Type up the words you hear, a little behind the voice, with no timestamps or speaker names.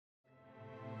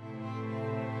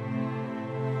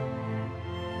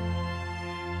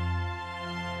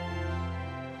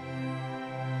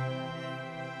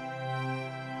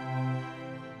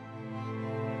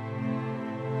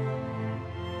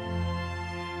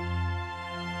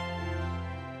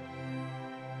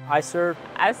I served.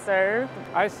 I served.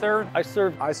 I served. I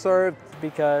served. I served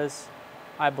because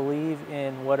I believe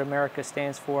in what America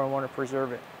stands for and want to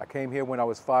preserve it. I came here when I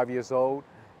was 5 years old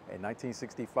in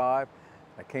 1965.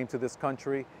 I came to this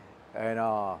country and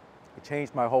it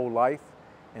changed my whole life,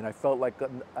 and I felt like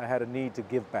I had a need to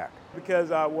give back.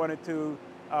 Because I wanted to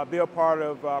be a part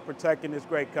of protecting this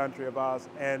great country of ours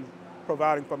and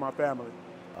providing for my family.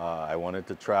 I wanted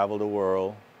to travel the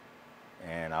world,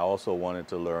 and I also wanted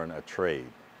to learn a trade.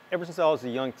 Ever since I was a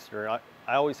youngster, I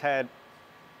always had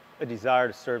a desire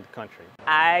to serve the country.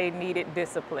 I needed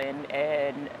discipline,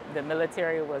 and the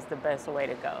military was the best way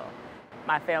to go.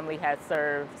 My family had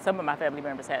served, some of my family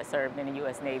members had served in the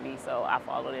U.S. Navy, so I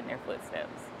followed in their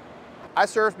footsteps. I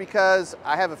served because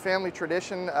I have a family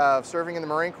tradition of serving in the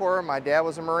Marine Corps. My dad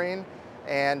was a Marine,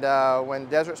 and when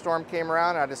Desert Storm came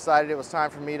around, I decided it was time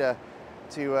for me to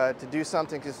do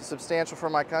something substantial for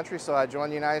my country, so I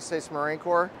joined the United States Marine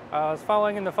Corps. I was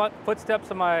following in the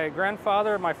footsteps of my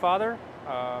grandfather and my father.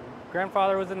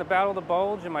 Grandfather was in the Battle of the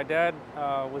Bulge, and my dad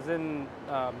was in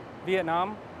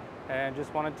Vietnam, and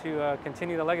just wanted to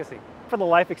continue the legacy. For the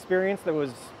life experience that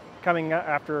was coming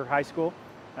after high school,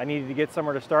 I needed to get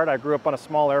somewhere to start. I grew up on a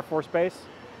small Air Force base,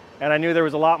 and I knew there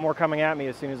was a lot more coming at me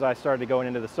as soon as I started going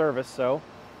into the service, so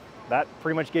that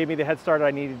pretty much gave me the head start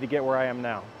I needed to get where I am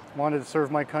now. Wanted to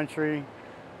serve my country,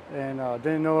 and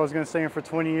didn't know I was going to stay in for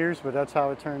 20 years, but that's how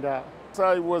it turned out. So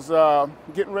I was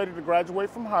getting ready to graduate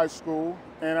from high school,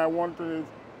 and I wanted to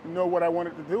know what I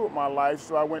wanted to do with my life,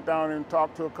 so I went down and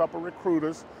talked to a couple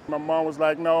recruiters. My mom was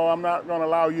like, "No, I'm not going to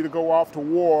allow you to go off to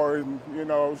war and, you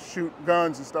know, shoot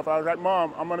guns and stuff." I was like,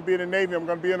 "Mom, I'm going to be in the Navy, I'm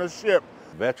going to be in a ship."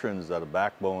 Veterans are the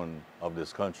backbone of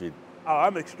this country. Oh,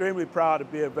 I'm extremely proud to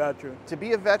be a veteran. To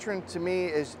be a veteran, to me,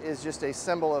 is just a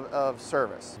symbol of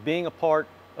service. Being a part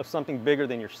of something bigger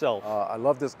than yourself. I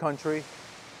love this country,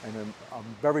 and I'm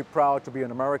very proud to be an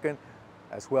American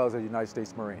as well as a United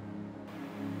States Marine.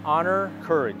 Honor,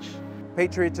 Courage,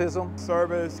 Patriotism,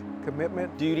 Service,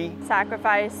 commitment, duty,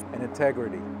 Sacrifice. and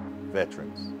integrity.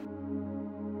 Veterans.